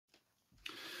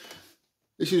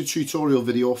This is a tutorial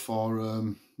video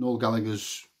for Noel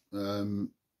Gallagher's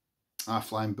Our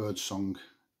Flying Birds song,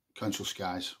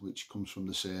 Gkyijg, which comes from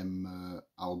the same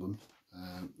album,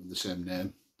 the same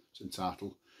name, same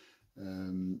title.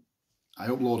 I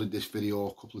uploaded this video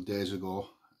a couple of days ago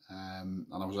and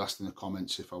I was asked in the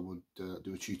comments if I would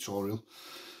do a tutorial.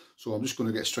 So I'm just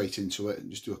going to get straight into it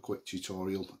and just do a quick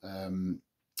tutorial.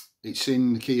 It's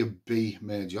in the key of B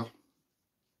major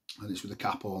and it's with a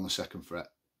capo on the 2nd fret.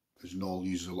 As Noel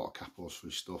uses a lot of capos for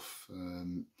his stuff,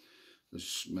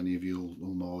 as many of you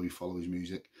will know who follow his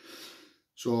music.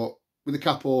 So with the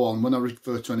capo on, when I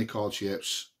refer to any chord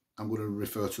shapes, I'm going to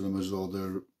refer to them as though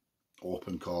they're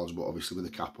open chords, but obviously with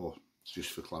the capo, just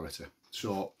for clarity.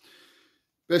 So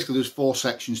basically there's 4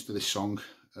 sections to this song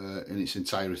in its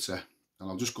entirety, and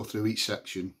I'll just go through each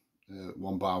section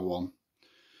one by one.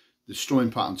 The strumming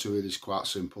pattern to it is quite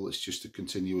simple. It's just a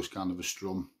continuous kind of a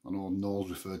strum. I know Noel's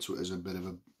referred to it as a bit of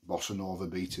a bossa nova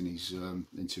beat in his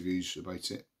interviews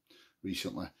about it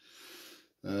recently.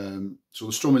 So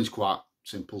the strumming is quite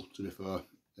simple to refer,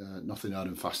 nothing hard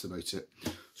and fast about it.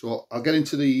 So I'll get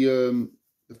into the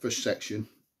first section.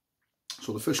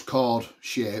 So the first chord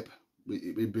shape,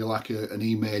 it would be like an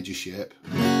E major shape,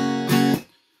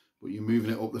 but you're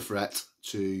moving it up the fret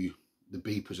to the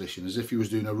B position, as if you was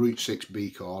doing a root 6 B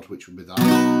chord, which would be that.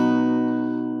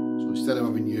 So instead of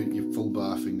having your full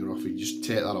bar finger off, you just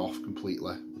take that off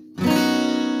completely, and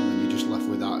then you're just left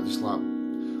with that, just like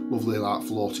lovely like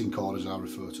floating chord, as I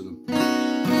refer to them.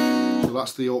 So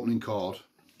that's the opening chord.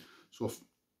 So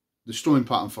the strumming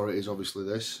pattern for it is obviously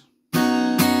this.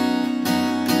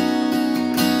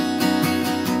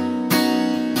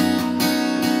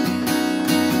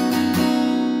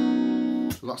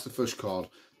 So that's the first chord.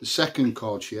 The second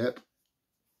chord shape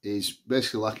is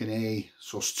basically like an A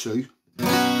sus2,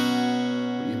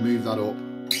 but you move that up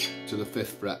to the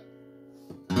 5th fret.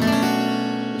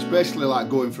 It's basically like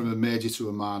going from a major to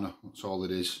a minor, that's all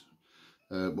it is,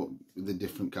 but with a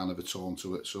different kind of a tone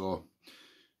to it. So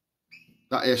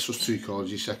that A sus2 chord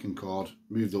is your second chord,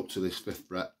 moved up to this 5th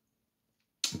fret.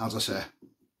 As I say,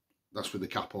 that's with the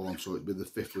capo on, so it'd be the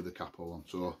 5th with the capo on.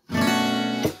 So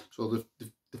the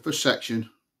first section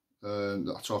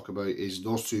that I talk about is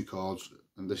those 2 chords,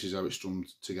 and this is how it's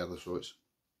strummed together. So it's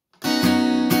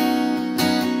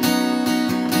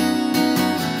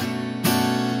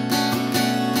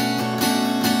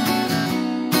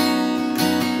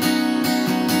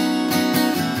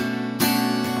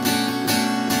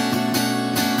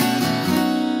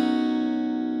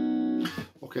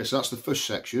okay. So that's the first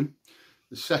section.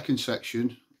 The second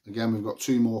section, again, we've got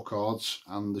 2 more chords,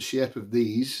 and the shape of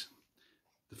these,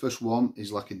 the first one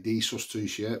is like a D sus2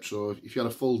 shape. So if you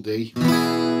had a full D,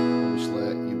 obviously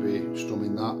you'd be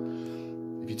strumming that.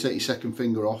 If you take your second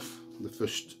finger off the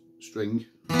first string,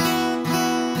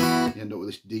 you end up with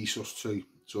this D sus2.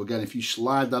 So again, if you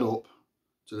slide that up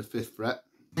to the 5th fret,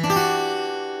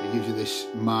 it gives you this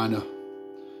minor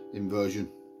inversion,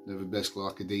 basically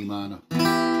like a D minor.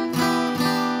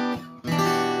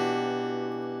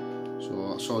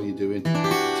 So that's all you're doing,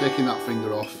 taking that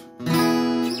finger off.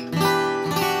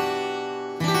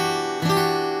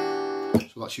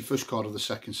 So that's your first chord of the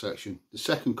second section. The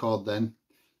second chord then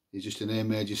is just an A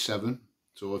major 7.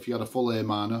 So if you had a full A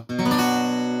minor,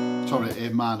 sorry, A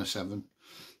minor 7.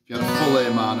 If you had a full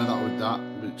A minor, that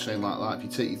would sound like that. If you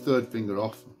take your third finger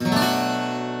off,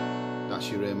 that's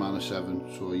your A minor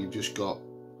 7. So you've just got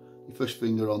your first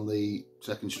finger on the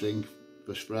 2nd string,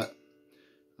 1st fret,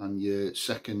 and your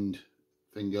second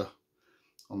finger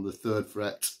on the 3rd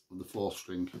fret of the 4th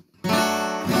string.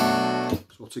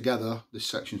 So together, this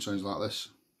section sounds like this.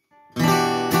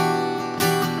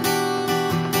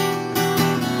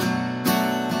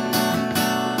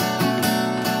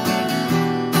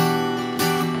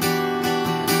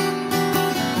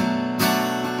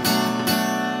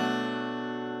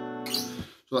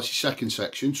 So that's your second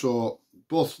section. So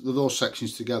both of those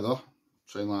sections together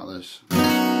sound like this.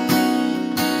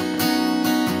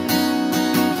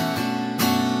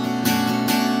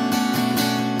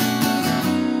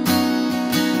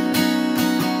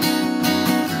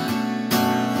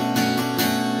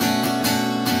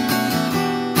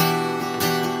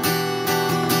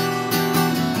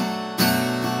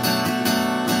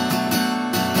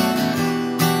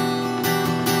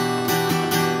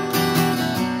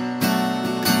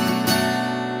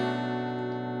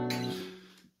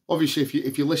 Obviously,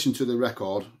 if you listen to the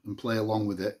record and play along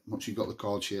with it, once you've got the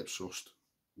chord shape sussed,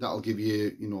 that'll give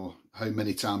you, you know, how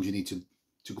many times you need to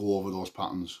go over those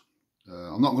patterns.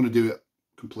 I'm not going to do it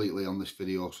completely on this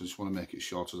video, so I just want to make it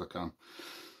short as I can.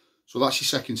 So that's your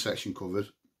second section covered.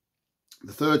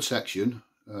 The third section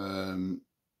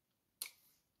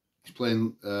is he's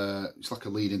playing, it's like a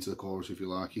lead into the chorus if you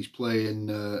like. He's playing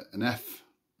an F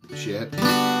shape.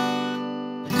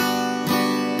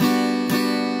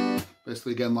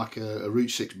 Basically again like a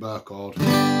root 6 bar chord.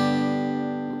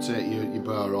 Take your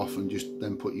bar off and just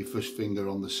then put your first finger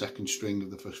on the 2nd string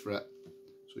of the 1st fret.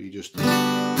 So you just...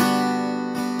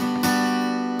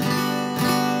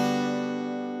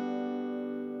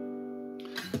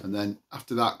 And then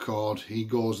after that chord, he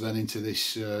goes then into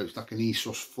this, it's like an E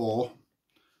sus4,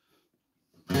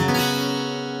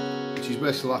 which is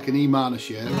basically like an E minor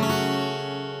shape,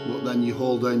 but then you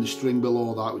hold down the string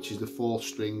below that, which is the 4th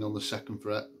string on the 2nd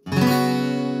fret.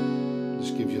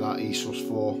 Just gives you that E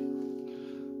sus4.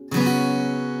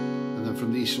 And then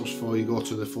from the E sus4 you go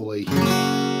to the full E.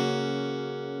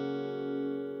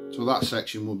 So that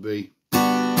section would be...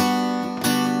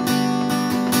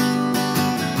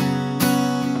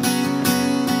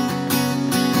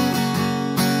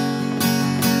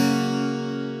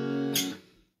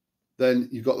 Then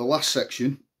you've got the last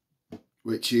section,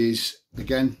 which is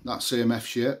again that same F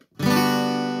shape. But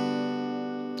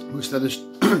instead of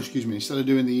excuse me, instead of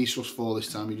doing the E sus4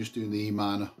 this time, you're just doing the E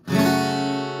minor.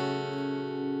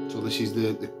 So this is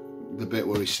the bit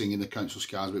where he's singing the Council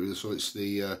Skies bit. So it's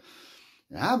the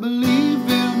I believe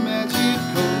in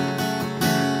magical,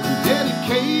 I'm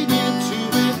dedicated to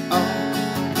it all.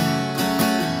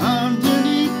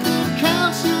 Underneath the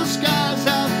Council Skies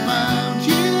I found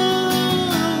you.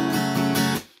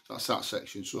 That's that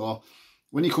section. So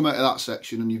when you come out of that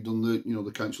section and you've done the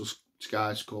the Council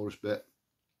Skies chorus bit,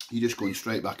 you're just going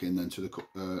straight back in then to the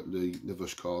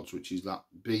verse chords, which is that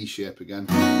B shape again,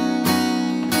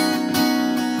 and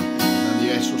then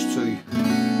the A sus2.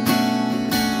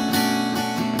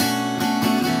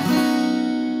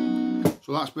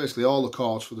 So that's basically all the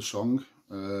chords for the song.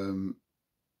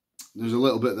 There's a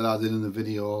little bit that I did in the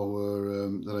video where,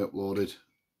 that I uploaded,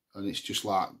 and it's just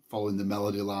like following the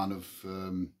melody line of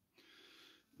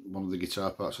one of the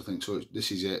guitar parts, I think. So this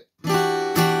is it.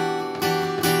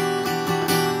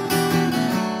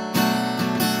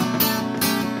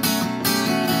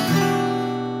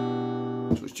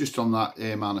 So it's just on that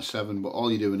A minor 7, but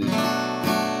all you're doing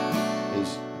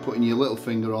is putting your little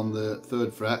finger on the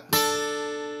 3rd fret.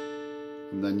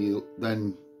 And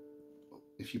then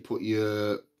if you put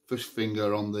your first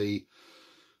finger on the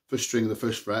 1st string of the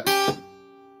 1st fret,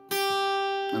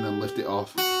 and then lift it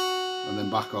off, and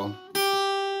then back on,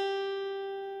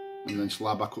 and then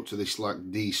slide back up to this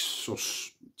like D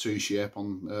sus2 shape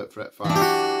on fret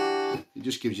 5. It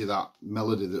just gives you that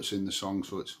melody that's in the song.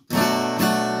 So it's...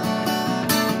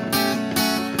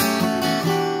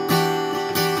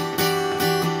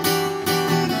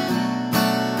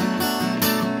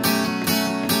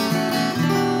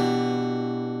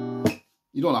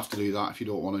 You don't have to do that if you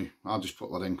don't want to. I'll just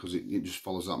put that in because it just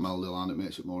follows that melody line. It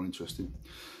makes it more interesting.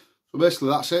 So basically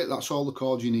that's it. That's all the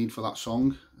chords you need for that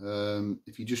song.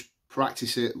 If you just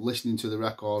practice it, listening to the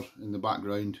record in the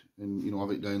background, and have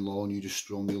it down low and you just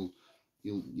strum,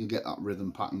 you'll get that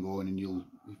rhythm pattern going, and you'll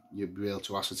be able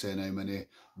to ascertain how many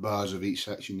bars of each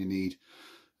section you need.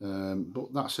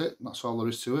 But that's it. That's all there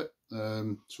is to it.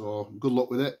 So good luck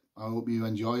with it. I hope you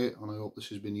enjoy it, and I hope this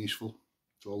has been useful.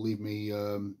 So leave me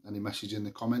any message in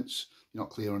the comments if you're not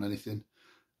clear on anything,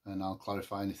 and I'll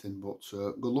clarify anything. But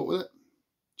good luck with it.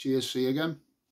 Cheers, see you again.